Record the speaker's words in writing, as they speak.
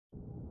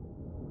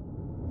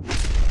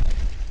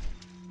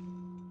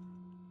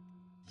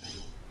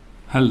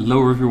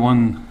Hello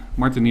everyone,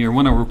 Martin here,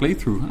 1 hour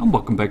playthrough, and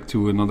welcome back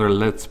to another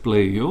Let's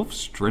Play of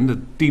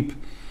Stranded Deep.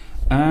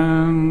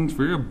 And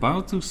we're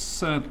about to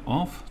set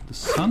off. The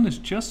sun is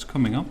just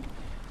coming up.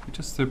 I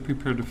just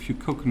prepared a few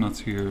coconuts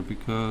here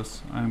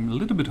because I'm a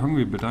little bit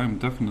hungry, but I'm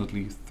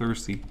definitely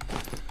thirsty.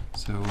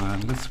 So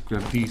let's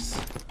grab these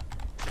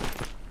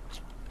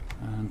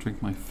and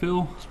drink my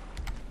fill.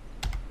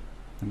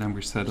 And then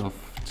we set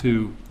off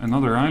to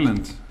another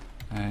island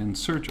in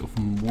search of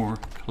more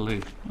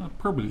clay. I'll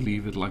probably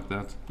leave it like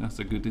that. That's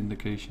a good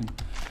indication.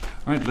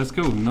 Alright, let's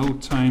go. No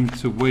time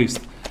to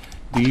waste.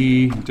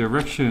 The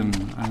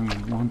direction I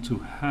want to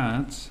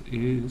head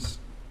is...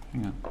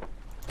 hang on.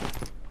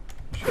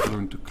 I should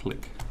learn to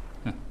click.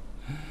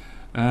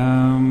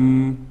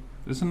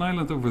 There's an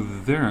island over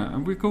there,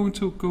 and we're going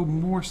to go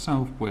more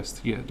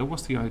southwest. Yeah, that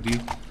was the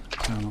idea.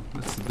 So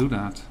let's do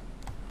that.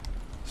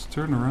 Let's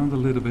turn around a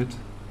little bit.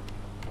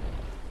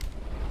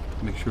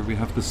 Make sure we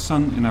have the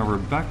sun in our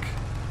back.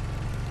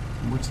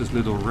 What's this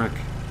little wreck?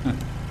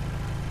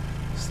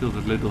 Still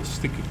that little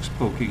stick is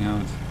poking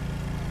out.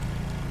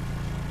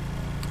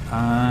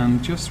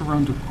 And just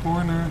around the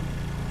corner.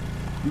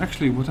 And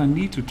actually what I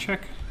need to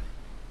check.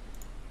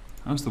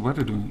 How's the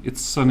weather doing? It's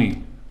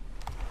sunny.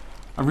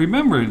 I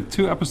remember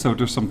 2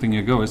 episodes or something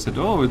ago I said,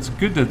 oh, it's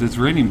good that it's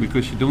raining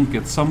because you don't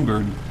get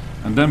sunburn.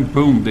 And then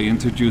boom, they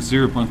introduced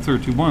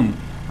 0.31.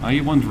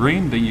 You want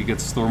rain, then you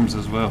get storms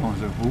as well. I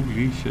said,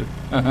 holy shit.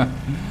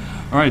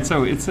 Alright,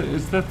 so it's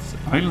that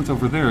island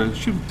over there. It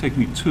shouldn't take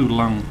me too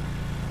long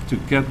to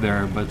get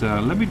there, but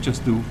let me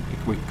just do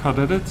a quick cut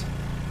at it.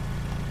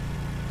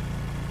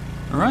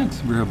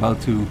 Alright, we're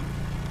about to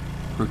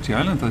approach the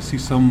island. I see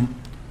some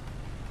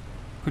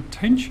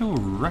potential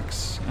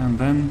wrecks and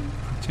then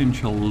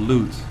potential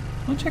loot.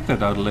 I'll check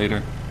that out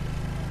later.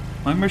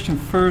 My mission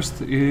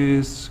first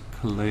is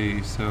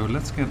clay, so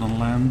let's get on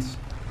land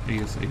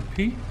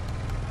ASAP.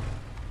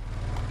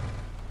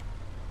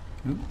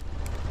 Ooh.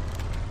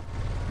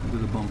 A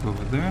little bump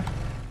over there.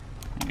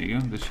 There you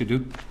go, that should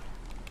do.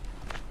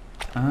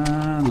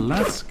 And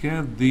let's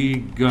get the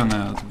gun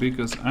out,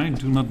 because I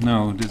do not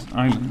know this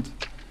island.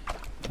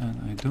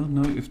 And I don't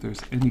know if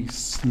there's any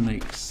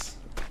snakes.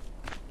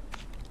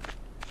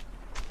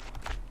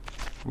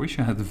 I wish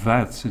I had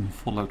VATS in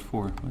Fallout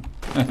 4.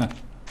 But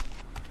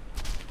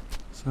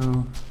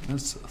so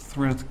let's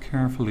thread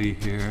carefully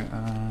here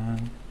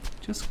and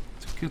just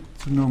to get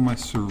to know my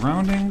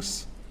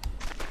surroundings.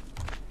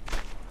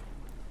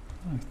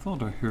 I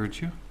thought I heard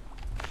you.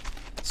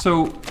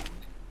 So,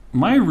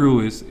 my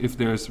rule is if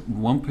there's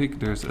one pig,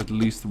 there's at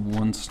least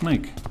one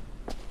snake.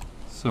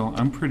 So,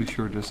 I'm pretty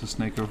sure there's a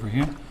snake over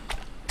here.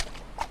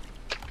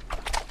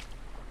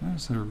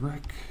 There's a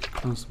wreck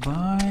close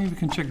by. We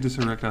can check this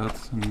wreck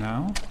out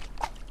now.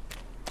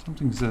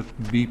 Something's that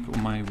beep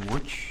on my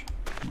watch.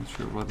 Not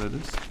sure what that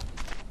is.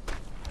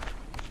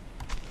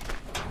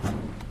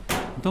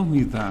 Don't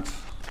need that.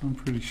 I'm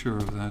pretty sure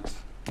of that.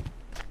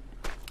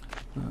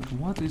 But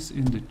what is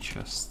in the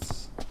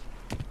chests?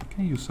 I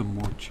can use some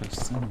more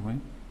chests anyway.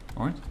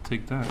 Alright,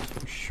 take that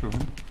for sure.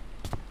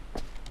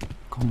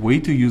 Can't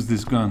wait to use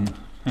this gun.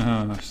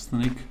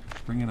 Snake,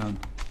 bring it on.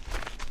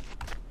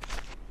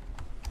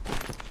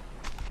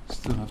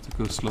 Still have to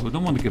go slow. I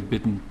don't want to get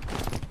bitten.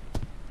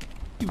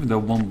 Even though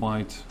one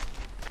bite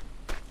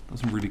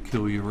doesn't really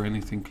kill you or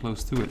anything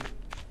close to it.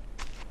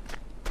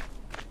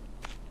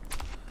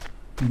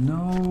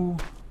 No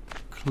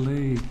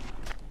clay.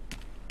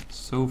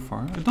 So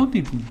far. I don't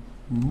need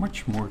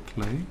much more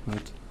clay,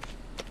 but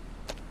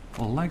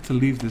I like to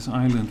leave this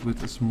island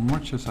with as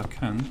much as I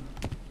can.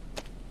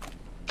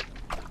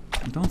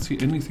 I don't see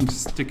anything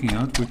sticking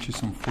out, which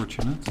is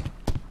unfortunate,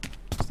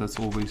 because that's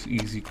always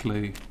easy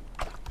clay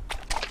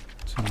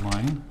to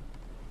mine.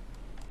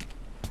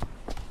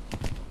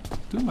 I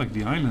do like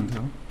the island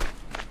though.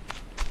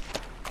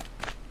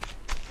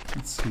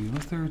 Let's see,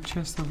 was there a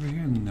chest over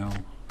here? No.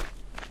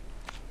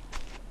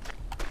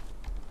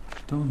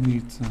 Don't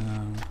need...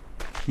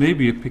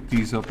 maybe I pick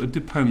these up. It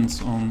depends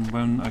on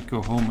when I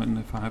go home and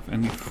if I have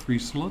any free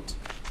slot.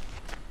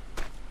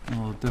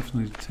 I'll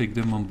definitely take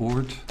them on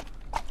board.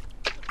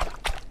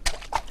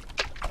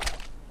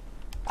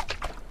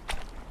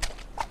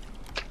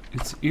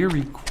 It's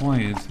eerie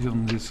quiet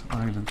on this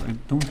island. I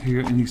don't hear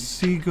any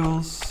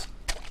seagulls.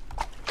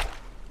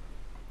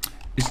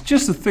 It's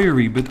just a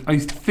theory, but I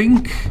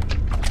think...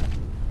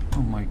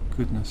 oh my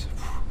goodness.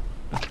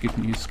 That gives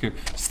me a scare.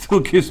 Still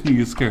gives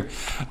me a scare.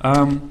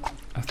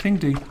 I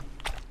think they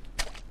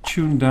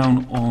tune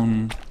down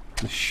on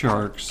the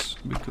sharks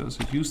because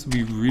it used to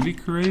be really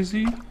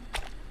crazy,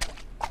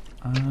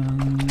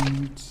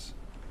 and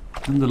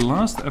in the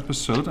last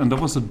episode, and that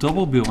was a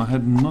double bill, I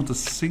had not a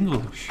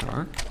single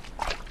shark,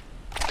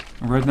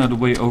 and right now the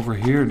way over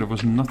here there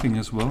was nothing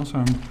as well, so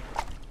I'm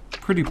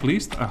pretty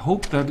pleased. I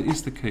hope that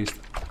is the case.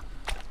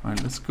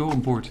 Alright, let's go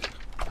on board.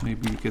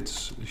 Maybe we get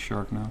a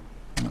shark now.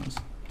 Who knows?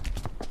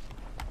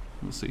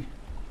 We'll see.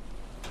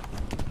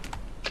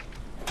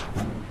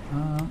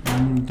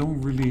 I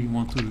don't really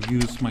want to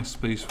use my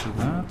space for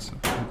that.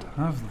 I could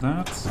have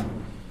that.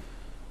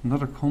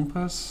 Another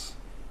compass.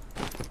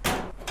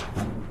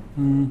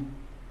 Don't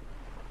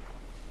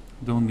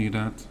need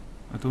that.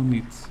 I don't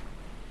need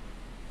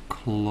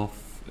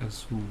cloth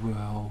as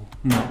well.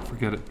 No,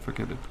 forget it,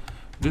 forget it.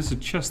 There's a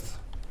chest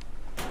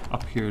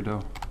up here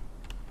though.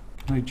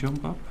 Can I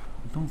jump up?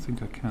 I don't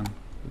think I can,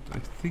 but I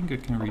think I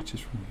can reach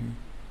this from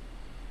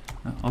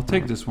here. I'll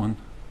take this one.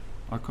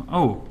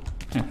 Oh!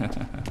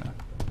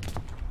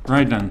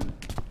 Right then.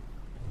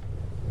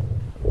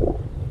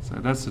 So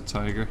that's a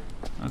tiger.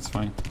 That's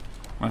fine.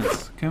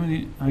 Right,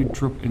 can I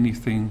drop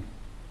anything?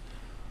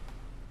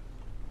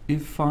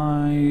 If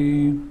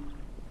I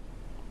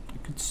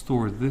could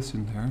store this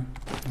in there.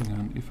 Hang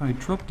on. If I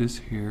drop this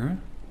here,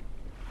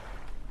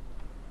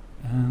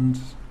 and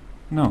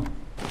no,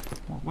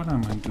 what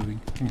am I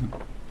doing? Hang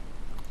on.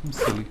 I'm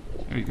silly.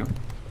 There you go.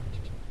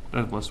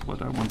 That was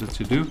what I wanted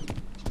to do.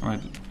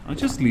 Alright, I'll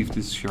just leave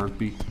this shark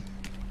be.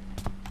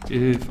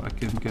 If I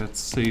can get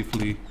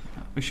safely,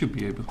 I should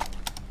be able.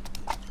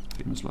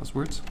 Famous last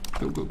words.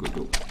 Go, go, go,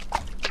 go.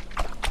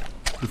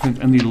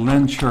 Prevent any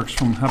land sharks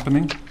from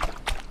happening.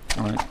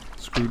 Alright,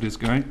 screw this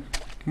guy.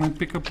 Can I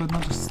pick up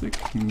another stick?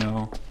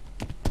 No.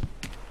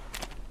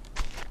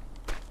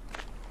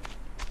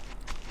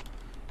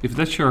 If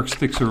that shark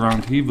sticks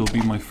around, he will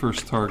be my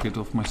first target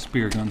of my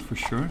spear gun for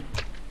sure.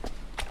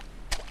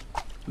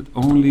 But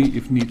only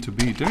if need to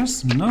be.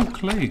 There's no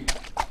clay.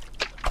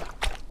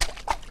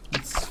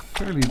 It's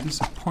fairly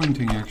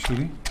disappointing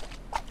actually.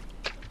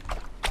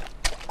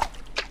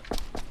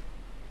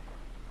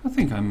 I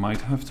think I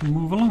might have to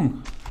move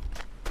along.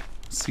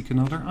 Seek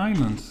another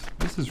island.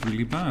 This is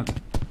really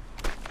bad.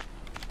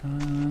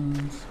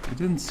 And I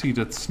didn't see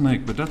that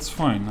snake, but that's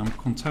fine. I'm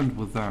content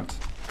with that.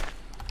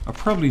 I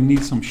probably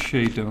need some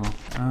shade though.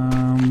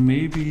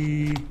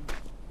 Maybe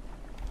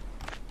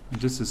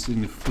this is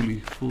in the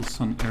full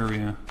sun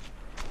area.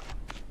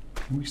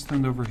 Can we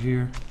stand over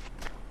here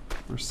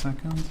for a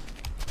second?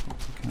 Oh,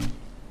 we can.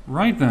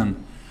 Right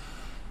then.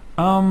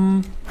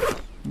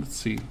 Let's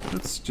see.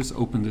 Let's just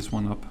open this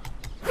one up.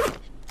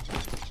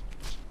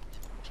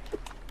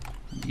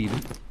 Eat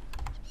it.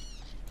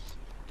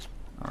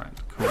 Alright,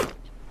 cool.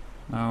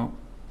 Now,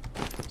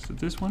 is it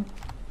this one?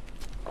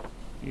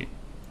 Yeah.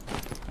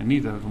 I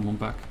need that one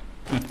back.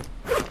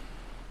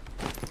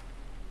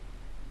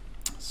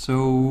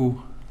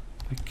 So,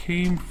 I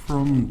came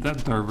from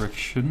that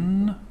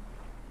direction.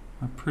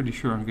 I'm pretty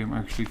sure I came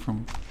actually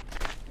from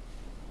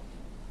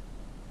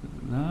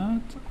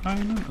that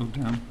island. Oh,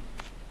 damn.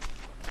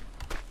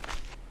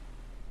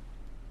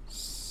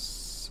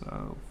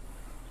 So,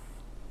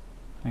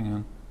 hang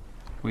on.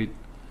 Wait.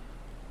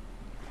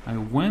 I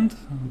went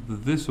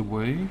this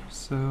way,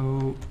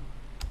 so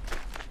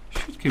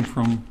should came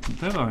from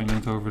that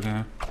island over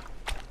there.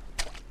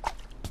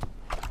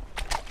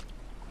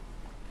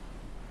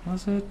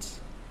 Was it?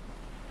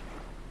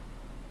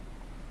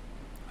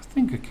 I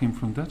think I came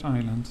from that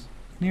island.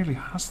 It nearly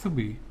has to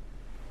be.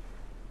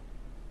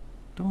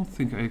 Don't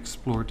think I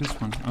explored this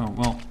one. Oh,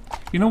 well.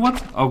 You know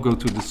what? I'll go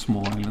to this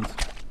small island.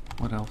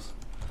 What else?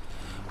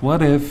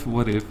 What if?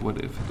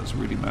 It doesn't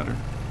really matter.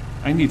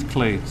 I need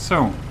clay.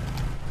 So,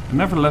 I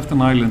never left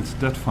an island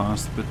that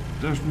fast, but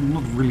there's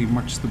not really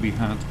much to be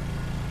had.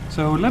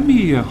 So let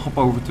me hop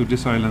over to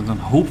this island and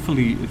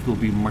hopefully it will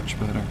be much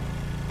better.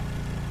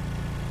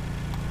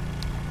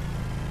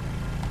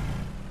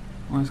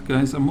 Right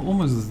guys, I'm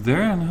almost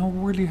there and I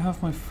already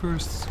have my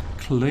first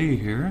clay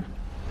here.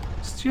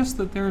 It's just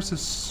that there's a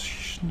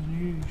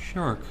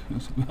shark.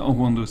 I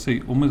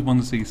almost want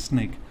to say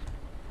snake.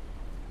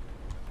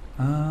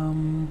 I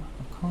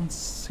can't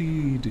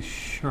see the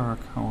shark,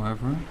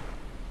 however.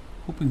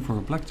 Hoping for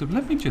a black tip.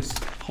 Let me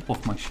just hop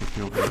off my ship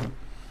here over here.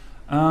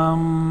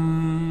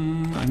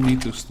 I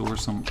need to store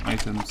some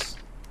items.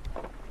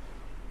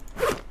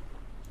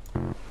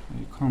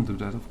 You can't do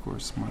that, of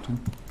course,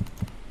 Martin.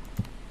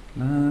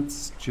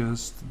 Let's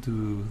just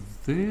do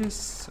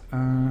this,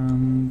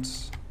 and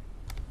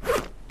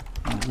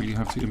I really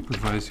have to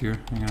improvise here.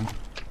 Hang on.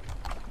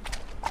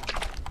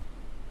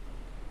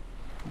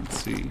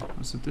 Let's see.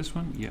 Was it this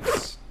one?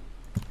 Yes.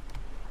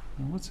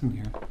 What's in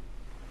here?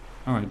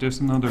 Alright, there's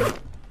another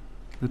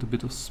little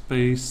bit of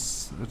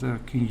space that I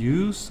can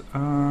use.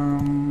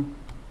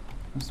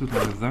 Let's do it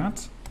like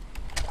that.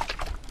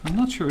 I'm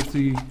not sure if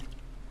I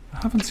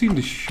haven't seen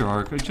the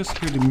shark, I just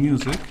hear the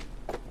music.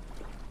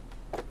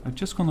 I'm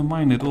just gonna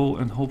mine it all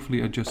and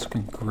hopefully I just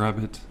can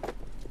grab it,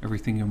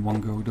 everything in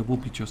one go. That will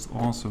be just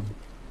awesome.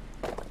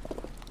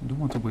 I don't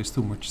want to waste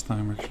too much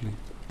time actually.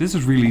 This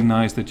is really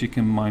nice that you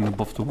can mine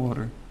above the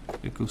water.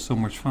 It goes so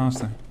much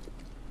faster.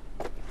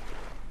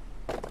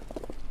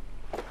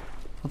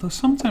 Although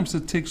sometimes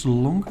it takes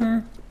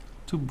longer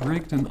to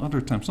break than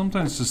other times.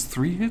 Sometimes just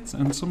 3 hits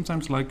and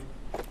sometimes like,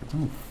 I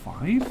don't know,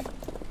 5?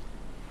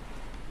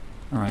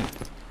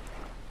 Alright.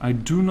 I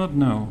do not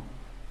know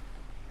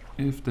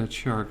if that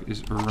shark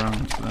is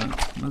around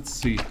that. Let's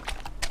see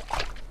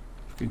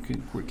if we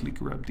can quickly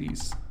grab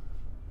these.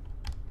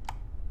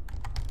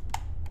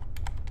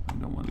 I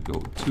don't want to go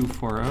too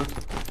far out.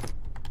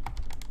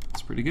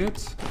 That's pretty good.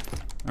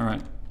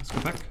 Alright, let's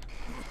go back.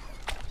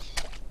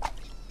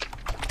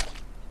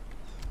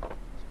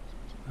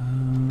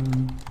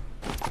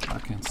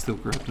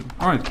 still grab them.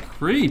 Alright,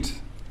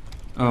 great!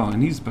 Oh,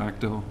 and he's back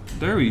though.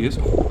 There he is.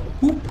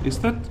 Ooh, is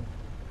that...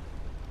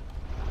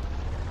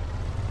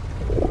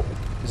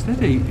 Is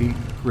that a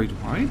great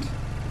white?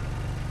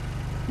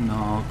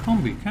 No, it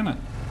can't be, can it?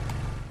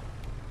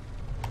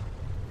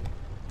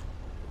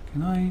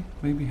 Can I?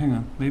 Maybe, hang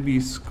on. Maybe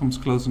he comes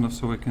close enough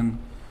so I can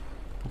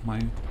put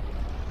my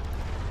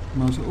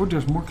mouse... Oh,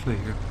 there's more clay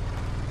here.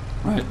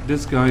 Right,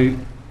 this guy...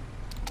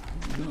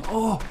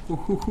 Oh!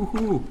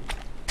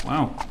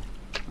 Wow.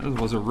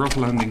 That was a rough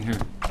landing here.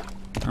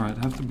 Alright,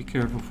 I have to be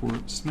careful for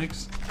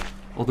snakes.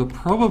 Although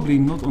probably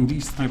not on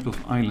these type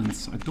of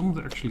islands. I don't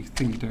actually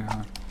think there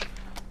are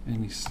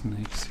any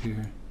snakes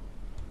here.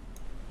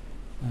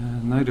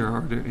 Neither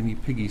are there any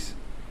piggies.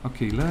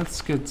 Okay,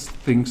 let's get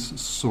things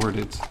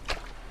sorted.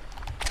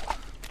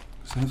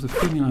 So I have the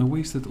feeling I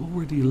wasted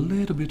already a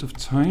little bit of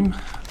time.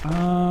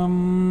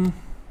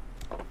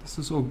 This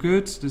is all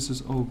good. This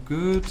is all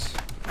good.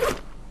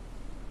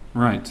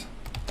 Right.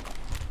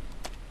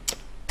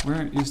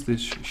 Where is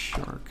this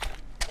shark?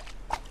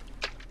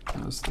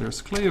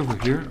 There's clay over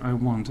here. I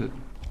want it.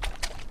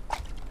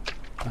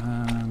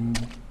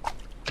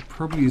 It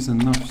probably is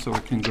enough so I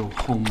can go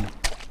home.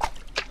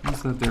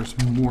 Is that there's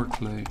more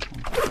clay?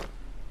 I'll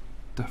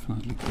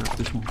definitely grab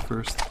this one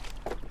first.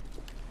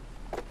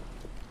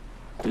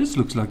 This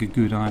looks like a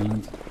good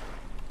island.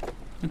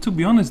 And to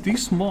be honest,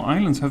 these small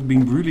islands have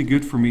been really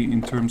good for me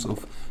in terms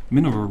of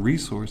mineral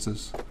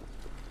resources.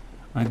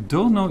 I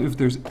don't know if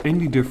there's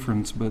any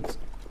difference, but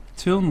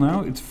till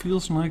now it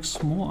feels like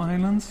small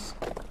islands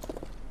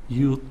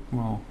yield,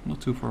 well,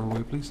 not too far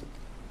away please,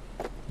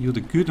 yield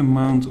a good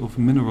amount of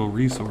mineral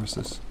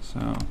resources. So,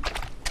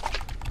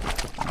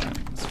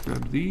 alright, let's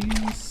grab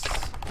these.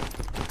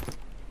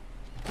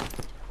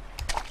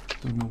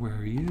 Don't know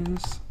where he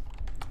is.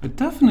 I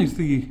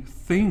definitely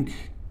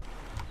think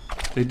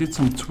they did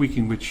some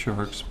tweaking with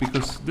sharks,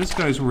 because this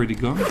guy's already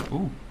gone.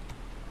 Oh.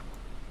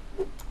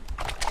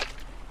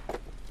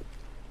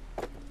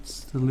 It's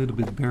still a little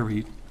bit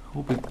buried.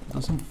 Hope it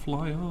doesn't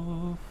fly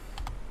off.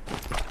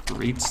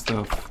 Great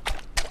stuff.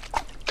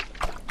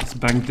 Let's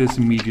bank this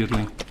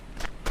immediately.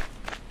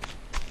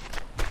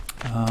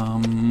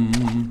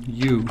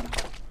 You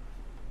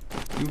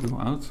go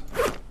out.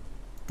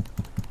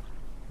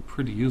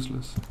 Pretty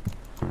useless,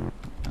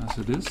 as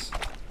it is.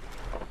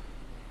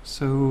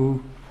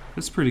 So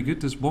that's pretty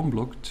good. This 1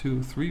 block,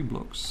 2, 3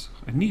 blocks.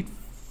 I need...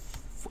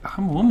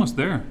 I'm almost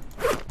there.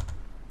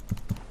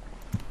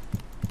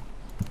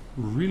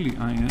 Really,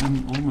 I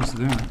am almost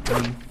there.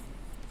 I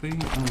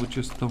think I will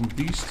just dump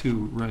these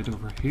 2 right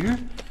over here.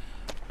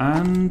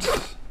 And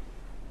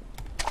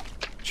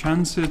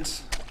chance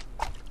it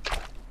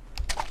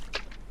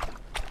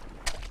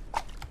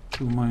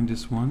to mine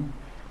this one.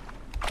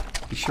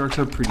 The sharks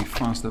are pretty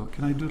fast though.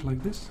 Can I do it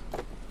like this?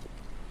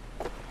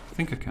 I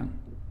think I can.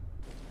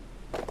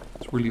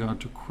 It's really hard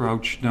to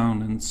crouch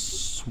down and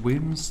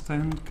swim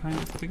stand kind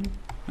of thing.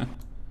 A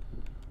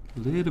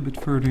little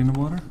bit further in the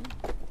water.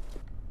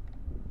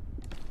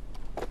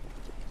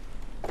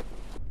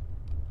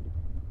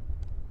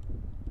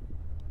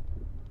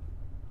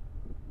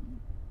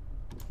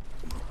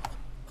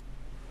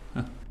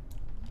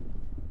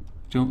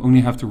 Don't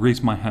only have to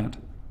raise my head.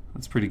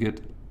 That's pretty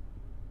good.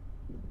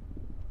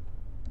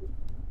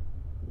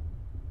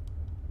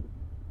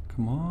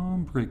 Come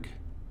on, break.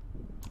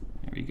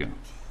 There you go.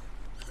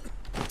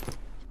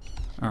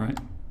 Alright.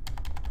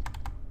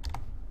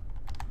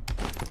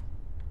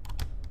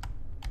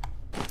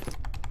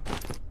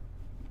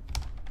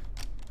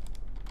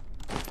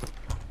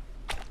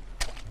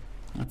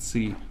 Let's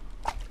see.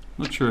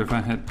 Not sure if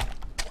I had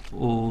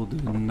all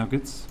the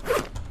nuggets.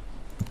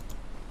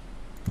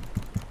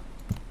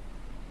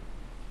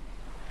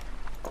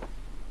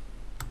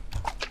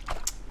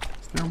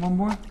 Is there one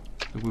more?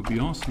 That would be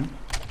awesome.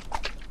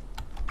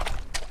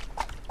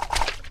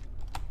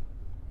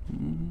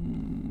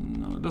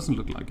 No, it doesn't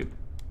look like it.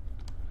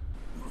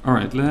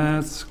 Alright,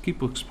 let's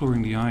keep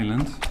exploring the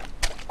island.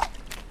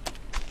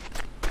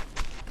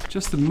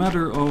 Just a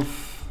matter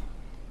of...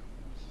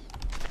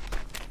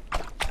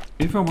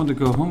 if I want to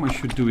go home, I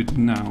should do it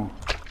now.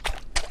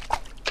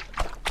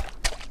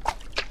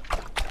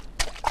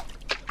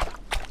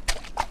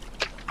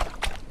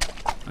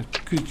 I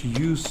could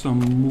use some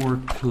more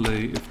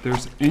clay. If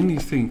there's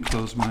anything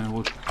close by, I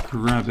will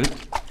grab it.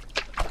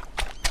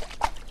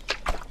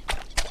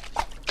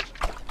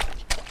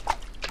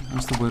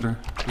 How's the weather?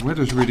 The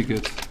weather's really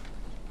good.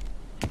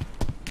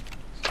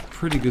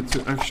 Pretty good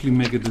to actually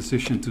make a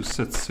decision to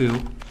set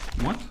sail.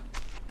 What?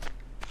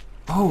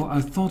 Oh, I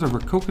thought there were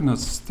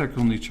coconuts stacked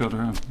on each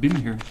other. I've been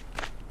here.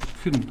 I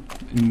couldn't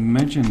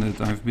imagine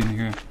that I've been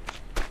here.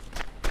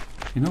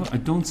 You know, I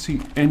don't see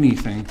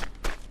anything.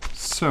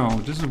 So,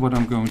 this is what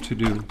I'm going to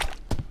do.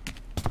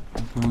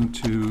 I'm going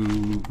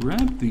to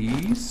grab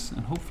these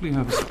and hopefully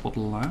have a spot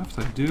left.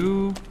 I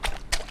do.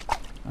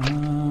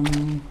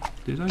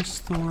 Did I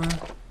store...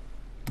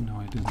 No,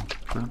 I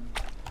didn't. Crap.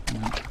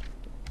 No.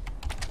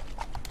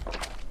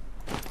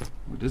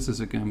 Oh, this is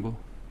a gamble.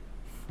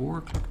 4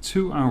 o'clock,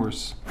 2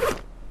 hours.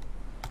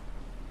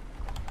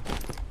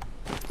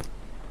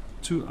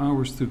 2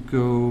 hours to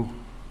go.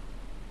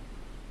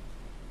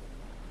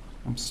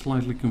 I'm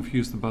slightly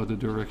confused about the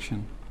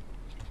direction.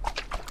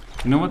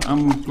 You know what?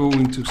 I'm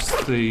going to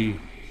stay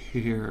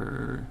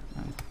here,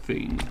 I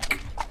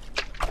think.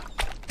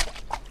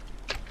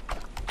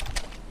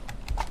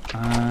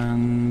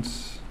 And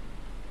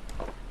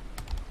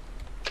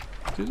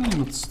did I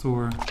not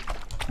store?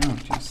 Oh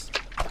jeez.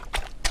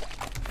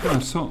 Yeah,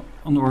 so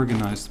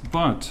unorganized,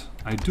 but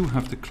I do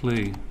have the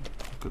clay.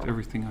 I've got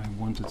everything I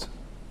wanted.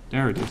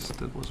 There it is.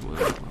 That was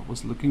what I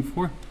was looking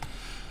for.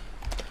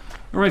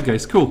 Alright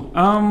guys, cool.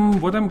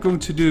 What I'm going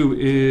to do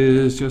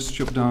is just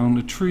chop down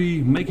a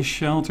tree, make a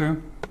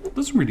shelter.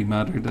 Doesn't really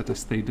matter that I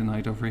stayed the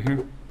night over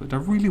here, but I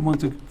really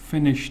want to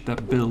finish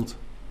that build.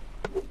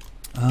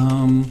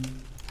 I'll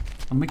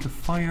make a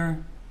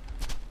fire,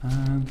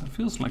 and it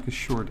feels like a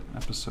short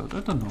episode.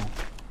 I don't know.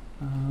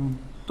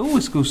 It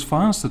always goes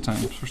fast at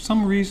times for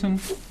some reason,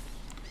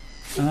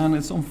 and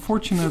it's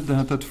unfortunate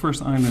that that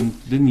first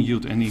island didn't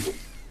yield any.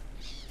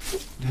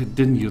 It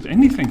didn't yield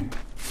anything.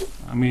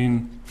 I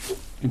mean,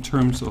 in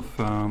terms of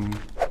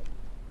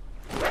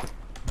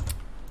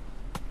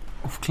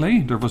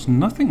clay, there was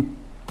nothing.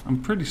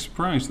 I'm pretty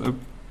surprised. I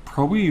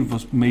probably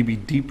was maybe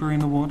deeper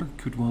in the water,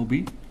 could well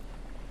be.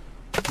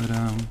 But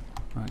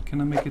right,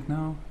 can I make it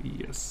now?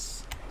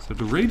 Yes. So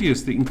the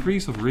radius, the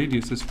increase of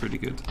radius is pretty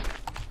good.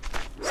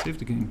 Save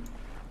the game.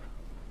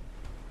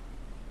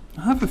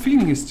 I have a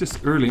feeling it's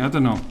just early, I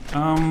don't know.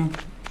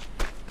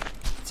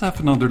 Let's have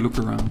another look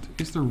around.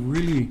 Is there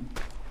really...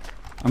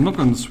 I'm not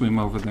going to swim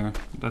over there.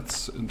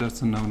 That's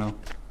a no-no.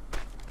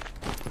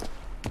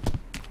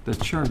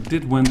 That shark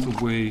did went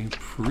away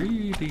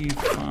pretty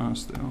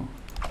fast though.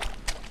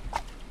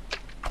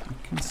 I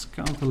can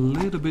scout a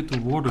little bit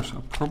the water, so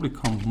I probably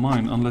can't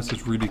mine unless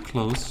it's really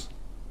close.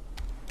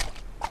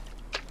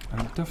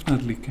 I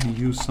definitely can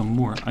use some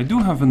more. I do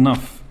have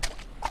enough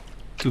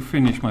to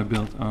finish my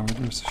build. Oh,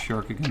 there's a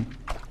shark again.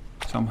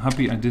 So I'm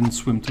happy I didn't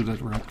swim to that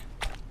wreck.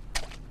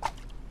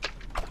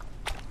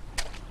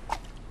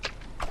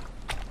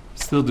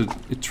 Still,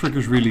 it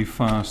triggers really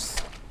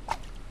fast.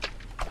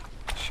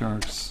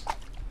 Sharks.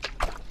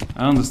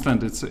 I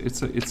understand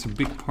it's a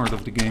big part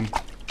of the game.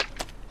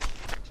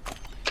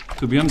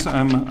 To be honest,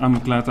 I'm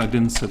glad I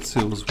didn't set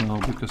sail as well,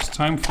 because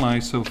time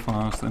flies so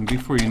fast, and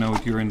before you know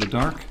it, you're in the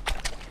dark.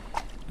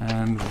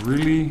 And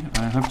really,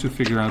 I have to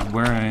figure out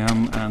where I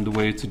am, and the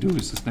way to do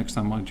is this next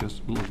time I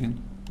just log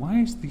in. Why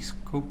is these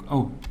coke?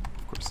 Oh,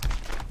 of course,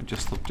 I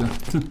just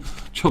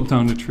chopped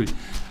down the tree.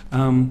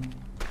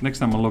 Next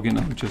time I log in,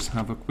 I'll just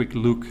have a quick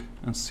look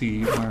and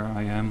see where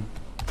I am.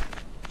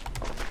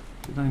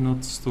 Did I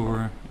not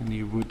store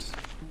any wood?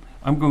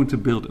 I'm going to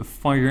build a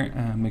fire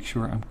and make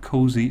sure I'm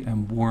cozy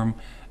and warm.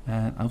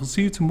 And I will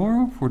see you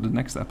tomorrow for the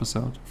next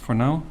episode. For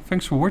now,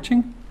 thanks for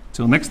watching.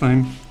 Till next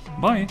time,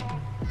 bye!